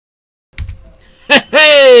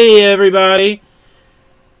Hey, everybody!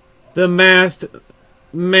 The masked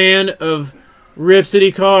man of Rip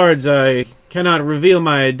City Cards. I cannot reveal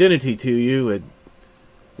my identity to you. It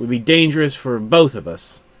would be dangerous for both of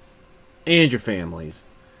us and your families.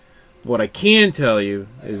 What I can tell you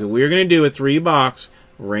is that we're going to do a 3-box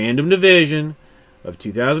random division of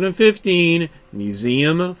 2015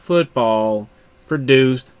 Museum Football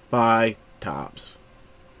produced by Topps.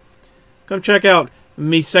 Come check out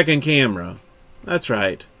me second camera. That's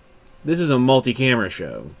right. This is a multi-camera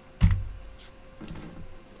show.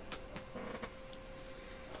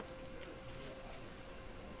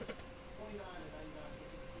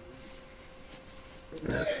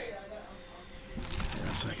 Okay.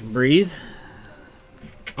 So I can breathe.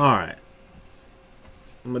 Alright.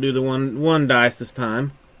 I'm going to do the one dice this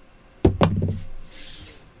time.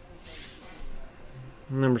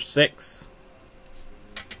 Number 6.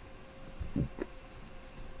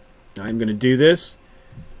 I'm going to do this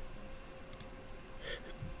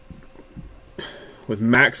with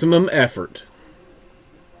maximum effort.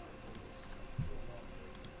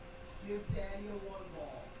 Give Daddy a 1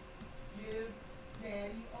 ball. Give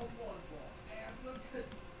Daddy a 1 ball.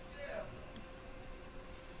 Abracadabra.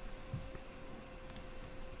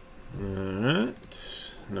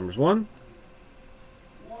 Alright. Numbers 1.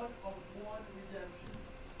 1 of 1 redemption.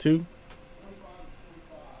 2. 25.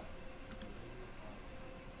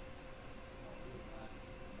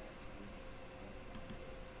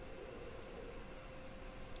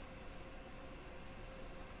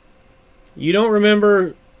 You don't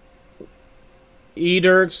remember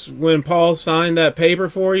Dirks when Paul signed that paper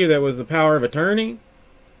for you that was the power of attorney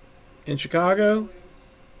in Chicago?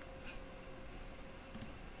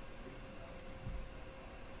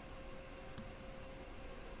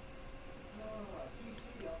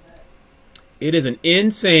 It is an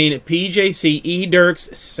insane PJC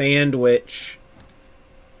Dirks sandwich.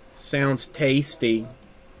 Sounds tasty.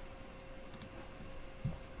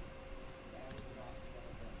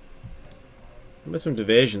 How about some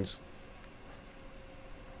divisions?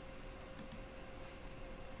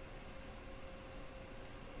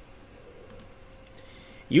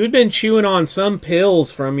 You had been chewing on some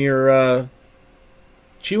pills from your bag.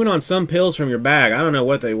 I don't know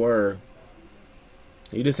what they were.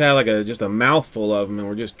 You just had like just a mouthful of them, and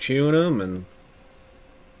we're just chewing them. And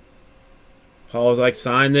Paul was like,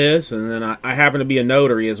 "Sign this," and then I happen to be a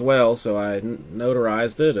notary as well, so I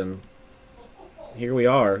notarized it, and here we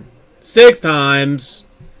are. 6 times.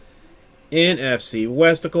 NFC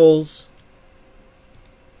Westicles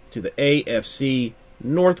to the AFC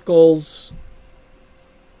Northgulls.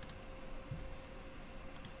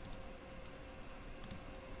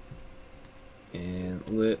 And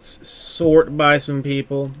let's sort by some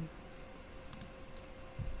people.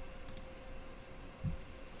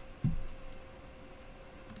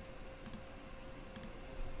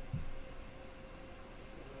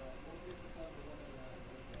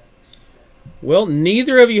 Well,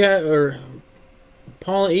 neither of you have, or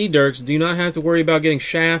Paul and E. Dirks do not have to worry about getting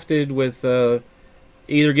shafted with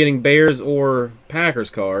either getting Bears or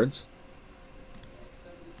Packers cards,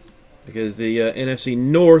 because the NFC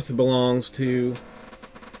North belongs to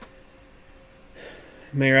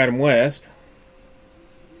Mayor Adam West.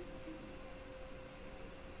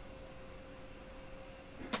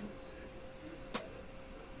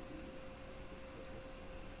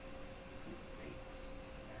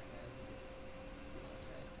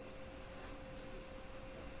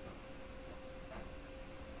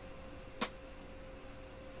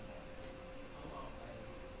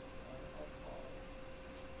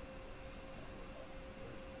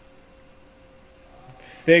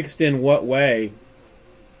 Fixed in what way?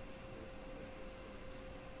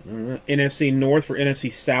 I don't know. NFC North for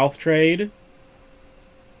NFC South trade?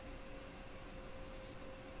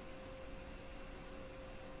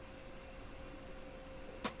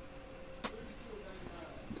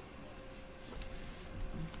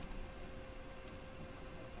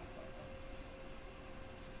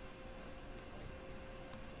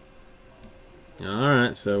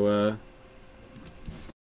 Alright, so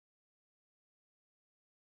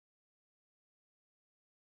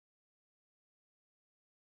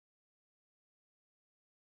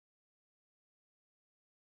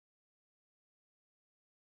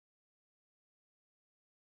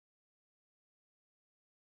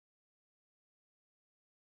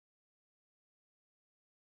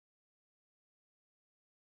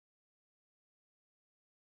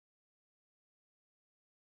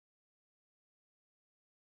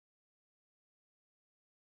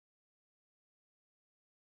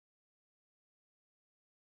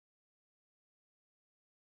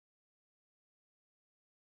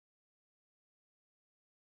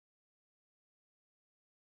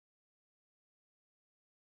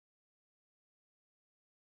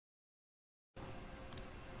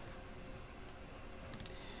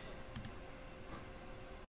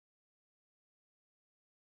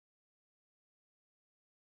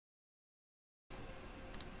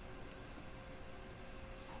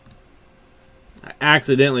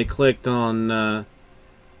accidentally clicked on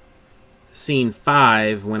scene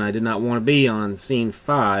 5 when I did not want to be on scene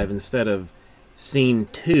 5 instead of scene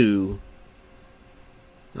 2.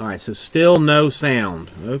 Alright, so still no sound.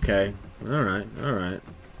 Okay. Alright, alright.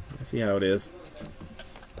 I see how it is.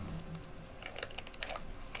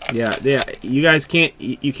 Yeah, you guys can't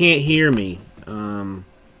hear me.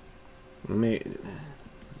 Let me,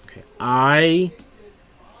 okay. I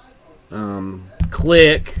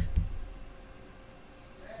click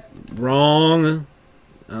wrong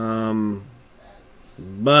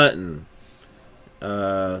button.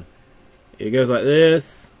 It goes like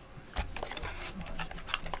this.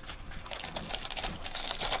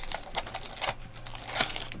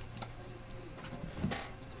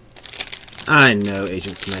 I know,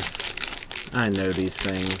 Agent Smith. I know these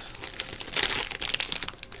things.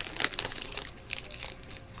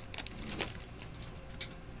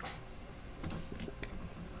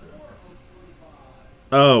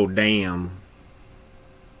 Oh, damn.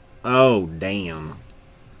 Oh, damn.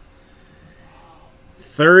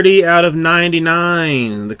 30 out of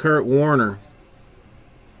 99. The Kurt Warner.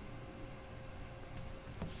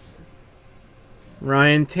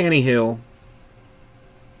 Ryan Tannehill.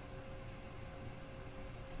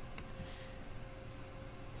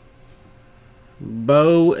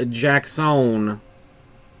 Bo Jackson.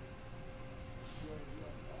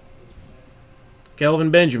 Kelvin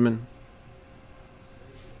Benjamin.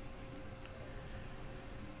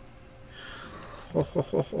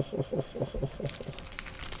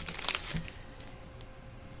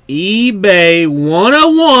 eBay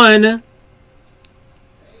 101.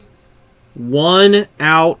 1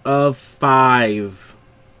 out of 5.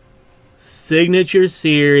 Signature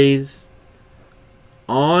Series.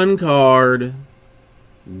 On card.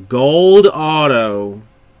 Gold auto.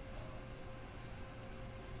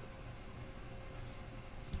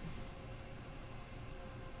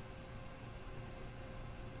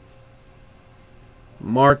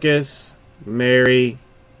 Marcus Mariota.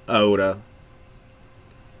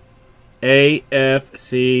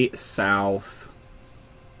 AFC South.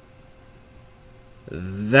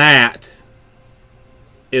 That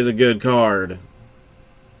is a good card.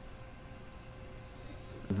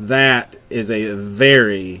 That is a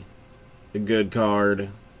very good card.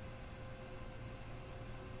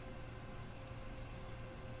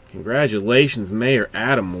 Congratulations, Mayor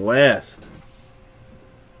Adam West.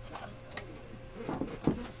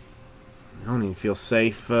 I don't even feel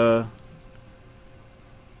safe.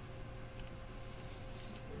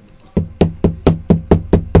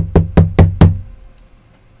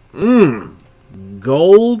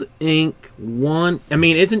 Gold ink 1. I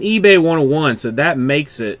mean, it's an eBay 101, so that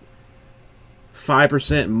makes it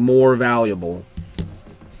 5% more valuable.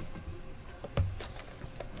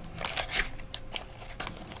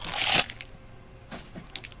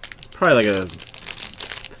 It's probably like a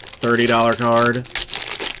 $30 card.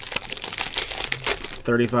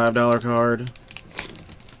 $35 card.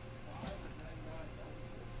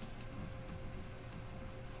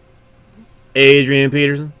 Adrian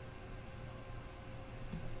Peterson.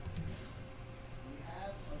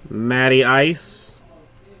 Matty Ice.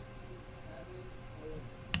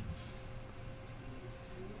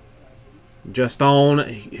 Justin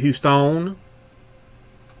Houston.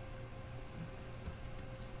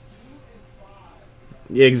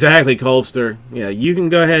 Yeah, exactly, Colbster. Yeah, you can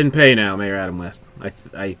go ahead and pay now, Mayor Adam West. I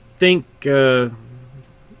think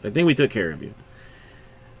we took care of you.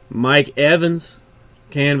 Mike Evans,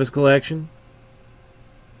 Canvas Collection.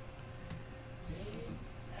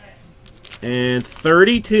 And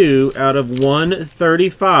 32 out of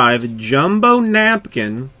 135, Jumbo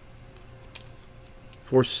Napkin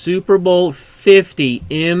for Super Bowl 50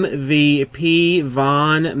 MVP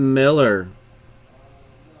Von Miller.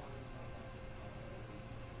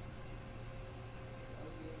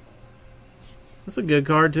 That's a good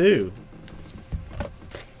card, too.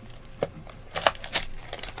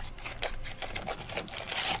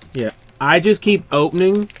 Yeah, I just keep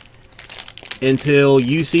opening until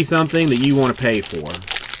you see something that you want to pay for.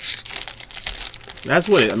 That's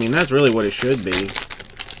what it, I mean, that's really what it should be.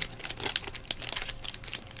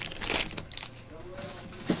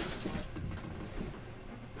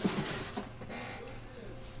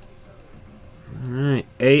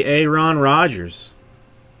 Alright, Ron Rodgers.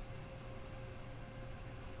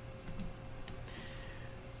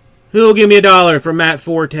 Who'll give me $1 for Matt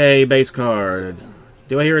Forte base card?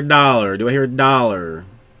 Do I hear $1? Do I hear $1?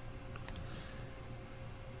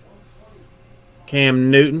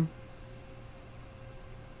 Cam Newton.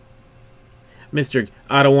 Mr.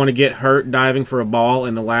 I don't want to get hurt diving for a ball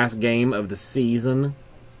in the last game of the season.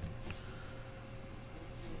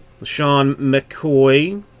 LaShawn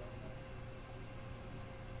McCoy.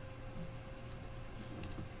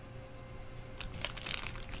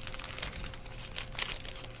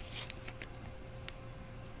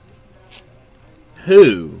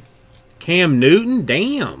 Who? Cam Newton?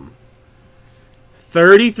 Damn.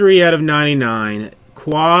 33 out of 99.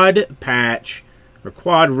 Quad patch. Or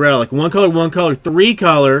quad relic. One color, 3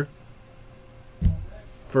 color.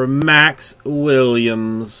 For Max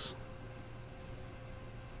Williams.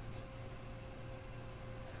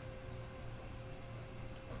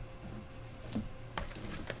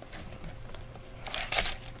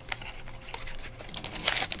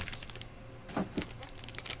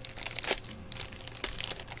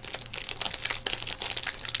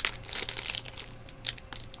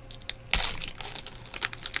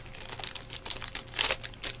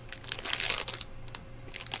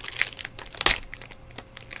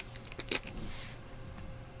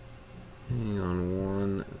 Hang on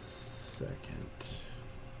 1 second.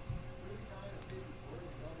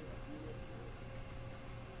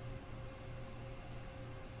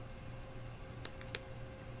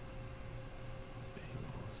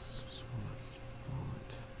 Bengals. Just what I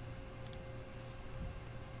thought.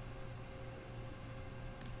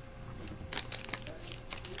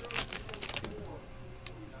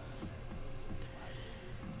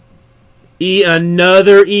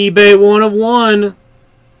 Another eBay 1 of 1.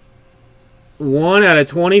 1 out of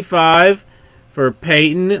 25 for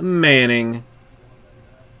Peyton Manning.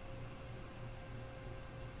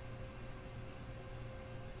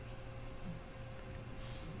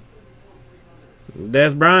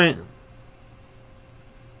 Des Bryant.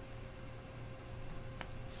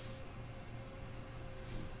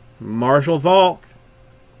 Marshall Faulk.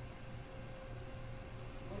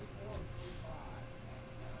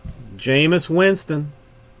 Jameis Winston.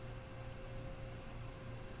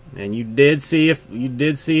 And you did see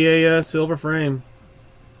a silver frame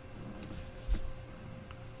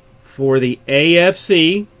for the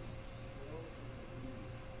AFC.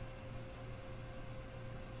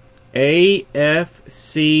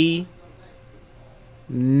 AFC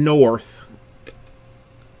North.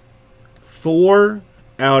 4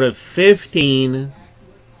 out of 15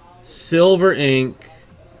 silver ink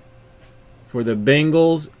for the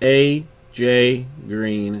Bengals. AJ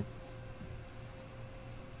Green.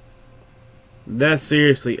 That's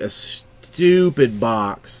seriously a stupid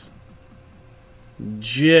box.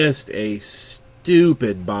 Just a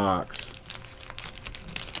stupid box.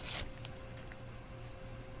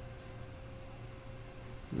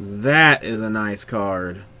 That is a nice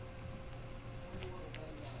card.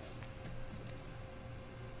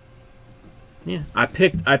 Yeah, I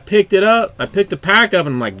picked it up. I picked the pack up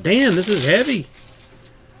and I'm like, damn, this is heavy.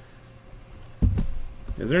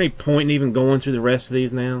 Is there any point in even going through the rest of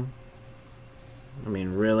these now? I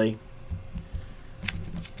mean, really?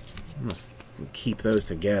 I must keep those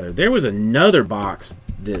together. There was another box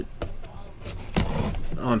that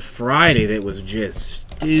on Friday that was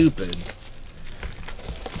just stupid.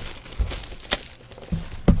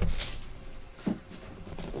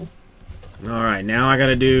 Alright, now I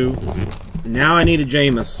gotta do... Now I need a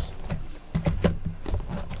Jameis.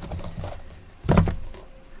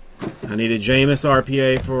 I need a Jameis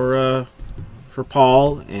RPA for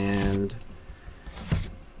Paul, and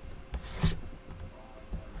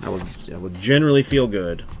I would generally feel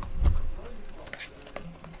good.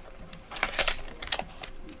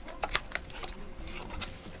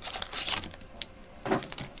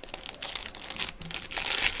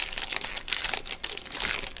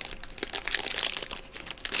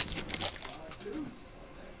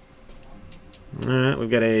 Alright, we've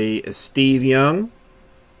got a Steve Young,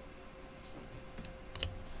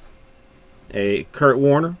 a Kurt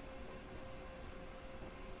Warner,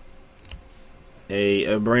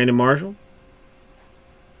 a Brandon Marshall,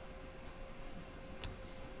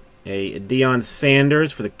 a Deion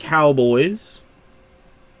Sanders for the Cowboys,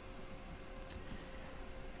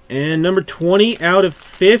 and number 20 out of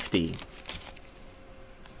 50.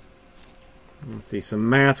 Let's see, some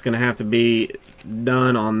math's going to have to be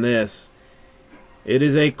done on this. It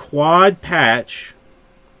is a quad patch,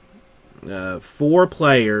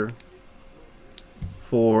 4-player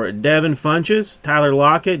for Devin Funchess, Tyler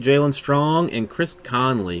Lockett, Jalen Strong, and Chris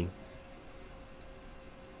Conley.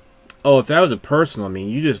 Oh, if that was a personal, I mean,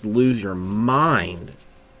 you just lose your mind.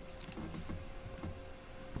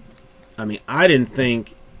 I mean, I didn't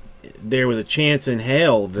think there was a chance in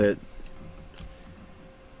hell that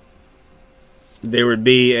there would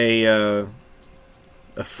be a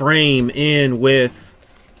frame in with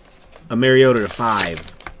a Mariota to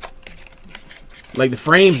 5. Like, the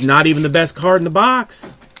frame's not even the best card in the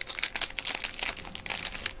box.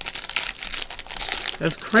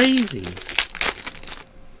 That's crazy.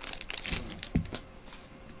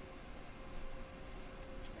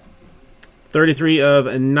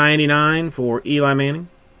 $33/99 for Eli Manning.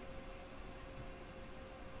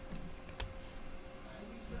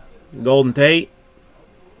 Golden Tate.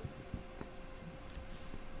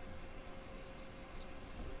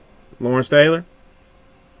 Lawrence Taylor.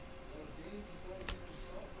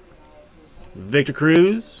 Victor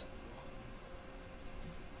Cruz.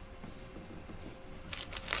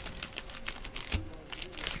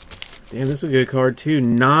 Damn, this is a good card too.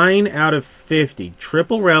 9/50.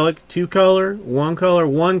 Triple relic, 2 color, 1 color,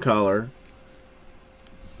 1 color.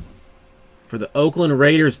 For the Oakland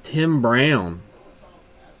Raiders, Tim Brown.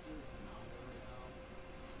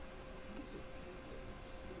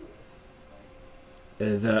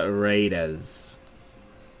 The Raiders.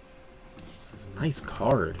 Nice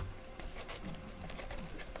card.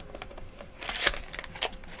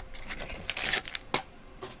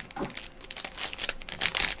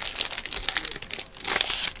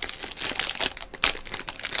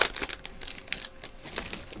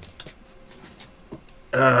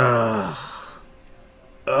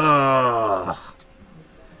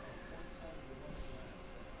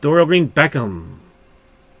 Dorial Green Beckham.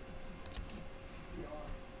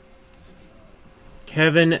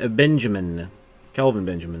 Kelvin Benjamin.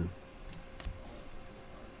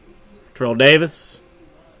 Terrell Davis.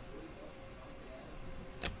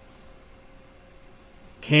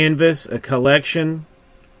 Canvas, a collection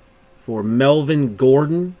for Melvin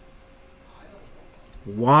Gordon.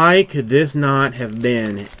 Why could this not have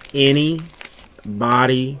been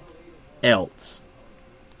anybody else?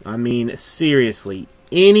 I mean, seriously,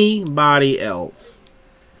 anybody else.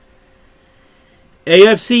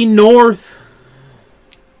 AFC North.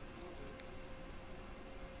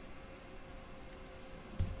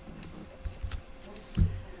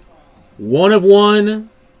 One of one.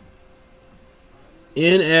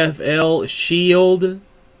 NFL Shield.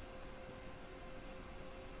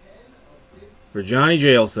 For Johnny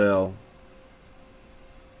Jailcell.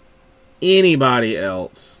 Anybody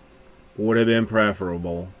else would have been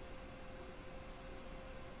preferable.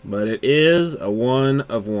 But it is a 1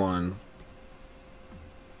 of 1.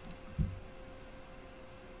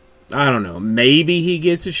 I don't know. Maybe he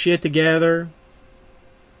gets his shit together.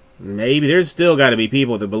 Maybe. There's still got to be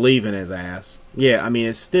people that believe in his ass. Yeah, I mean,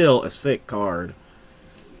 it's still a sick card.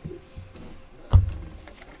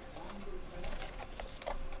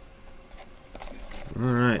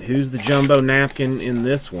 Alright, who's the jumbo napkin in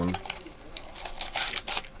this one?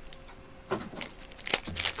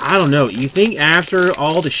 I don't know. You think after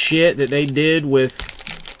all the shit that they did with...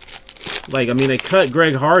 Like, I mean, they cut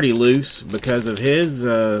Greg Hardy loose because of his,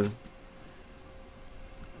 you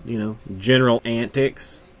know, general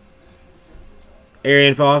antics.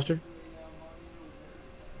 Arian Foster.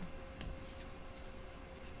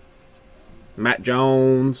 Matt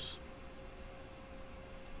Jones.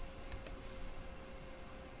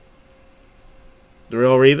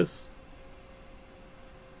 Darrelle Revis.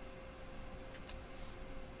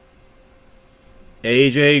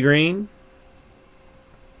 AJ Green.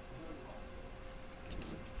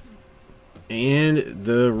 And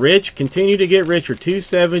the rich continue to get richer.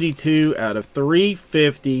 272 out of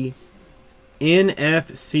 350.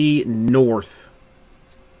 NFC North.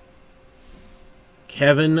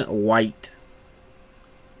 Kevin White.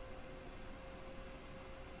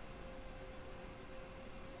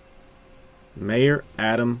 Mayor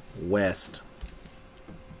Adam West.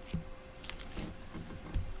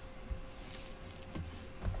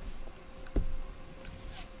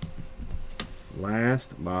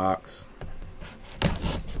 Last box.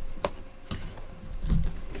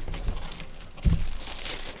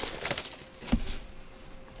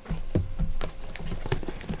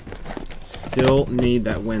 Still need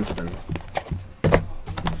that Winston.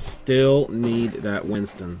 Still need that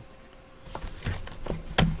Winston.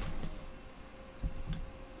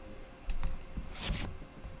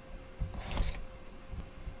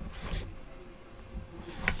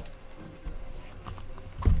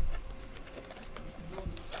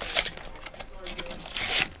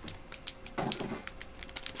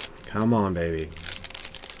 Come on, baby.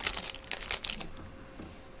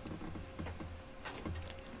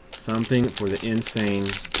 Something for the insane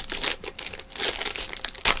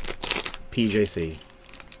PJC.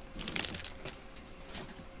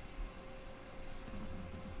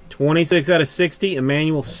 26 out of 60,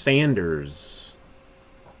 Emmanuel Sanders.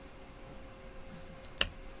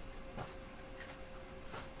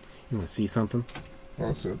 You want to see something?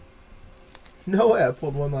 Awesome. No way, I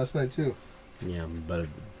pulled one last night too. Yeah, but a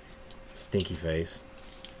stinky face.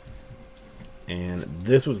 And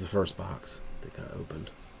this was the first box. think I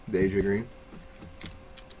opened. The AJ Green.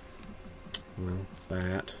 Well,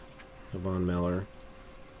 that. Von Miller.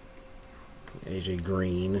 AJ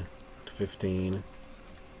Green. 15.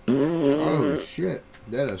 Oh, shit.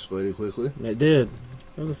 That escalated quickly. It did.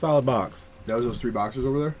 It was a solid box. That was those 3 boxes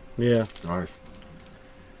over there? Yeah. Nice.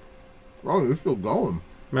 Oh, you're still going.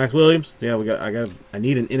 Max Williams. Yeah, I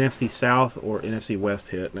need an NFC South or NFC West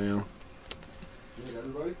hit now. You need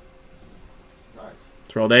everybody? Nice.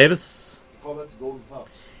 Terrell Davis. Call that the Golden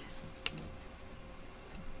Pups.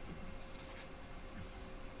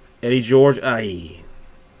 Eddie George. Aye.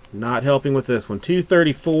 Not helping with this one.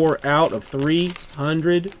 234 out of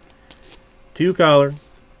 300. 2-color.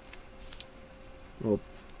 Well,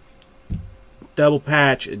 double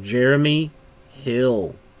patch. Jeremy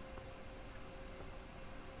Hill.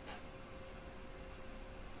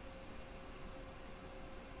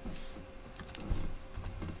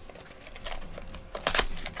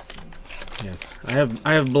 Yes, I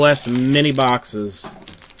have blessed many boxes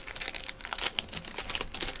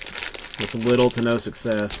with little to no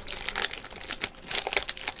success.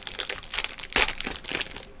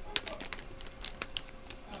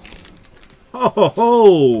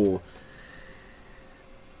 Oh,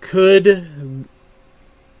 could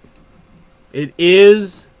it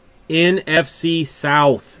is NFC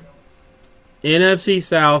South. NFC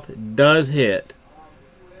South does hit.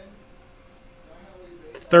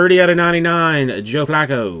 30 out of 99, Joe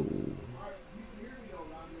Flacco.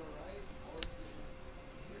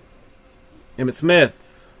 Emmitt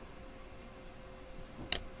Smith.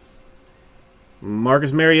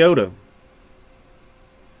 Marcus Mariota.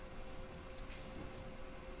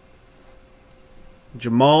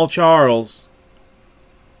 Jamal Charles.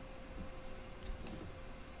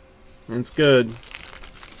 That's good.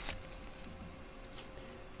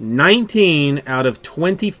 19 out of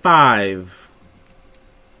 25.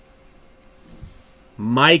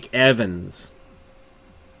 Mike Evans.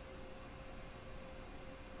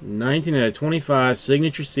 19 out of 25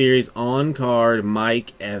 Signature Series on card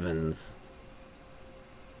Mike Evans.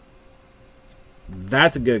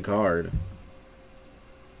 That's a good card.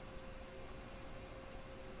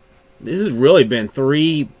 This has really been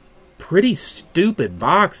 3 pretty stupid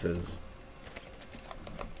boxes.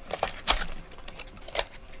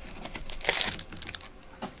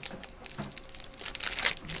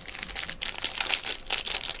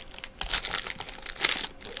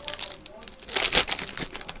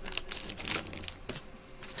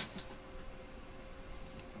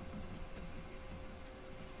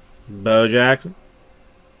 Bo Jackson.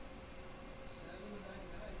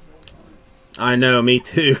 I know, me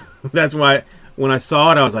too. That's why when I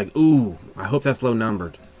saw it, I was like, ooh, I hope that's low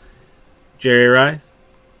numbered. Jerry Rice.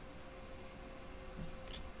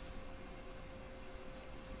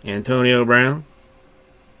 Antonio Brown.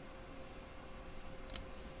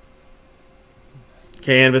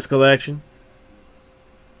 Canvas collection.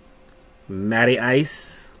 Matty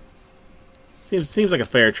Ice. Seems like a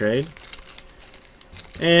fair trade.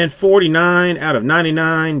 And 49 out of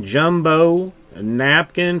 99, Jumbo, a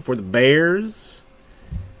napkin for the Bears,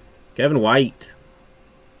 Kevin White.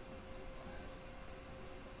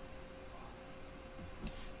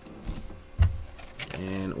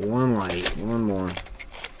 And one light, one more.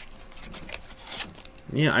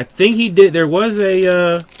 Yeah, I think he did. There was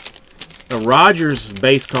a Rodgers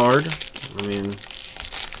base card. I mean,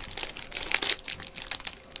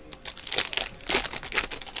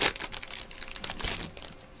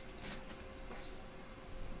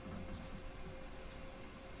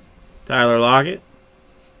 Tyler Lockett.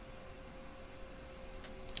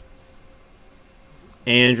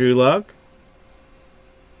 Andrew Luck.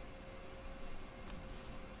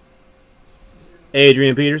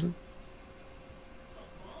 Adrian Peterson.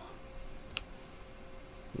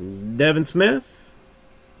 Devin Smith.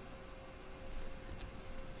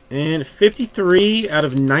 And 53 out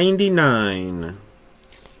of 99.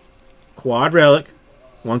 Quad relic.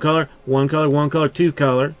 One color, 2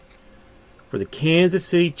 color. For the Kansas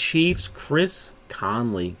City Chiefs, Chris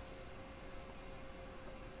Conley.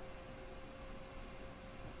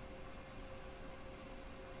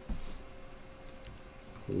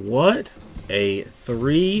 What a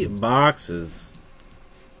 3 boxes.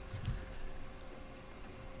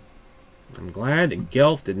 I'm glad that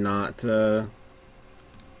Gelf did not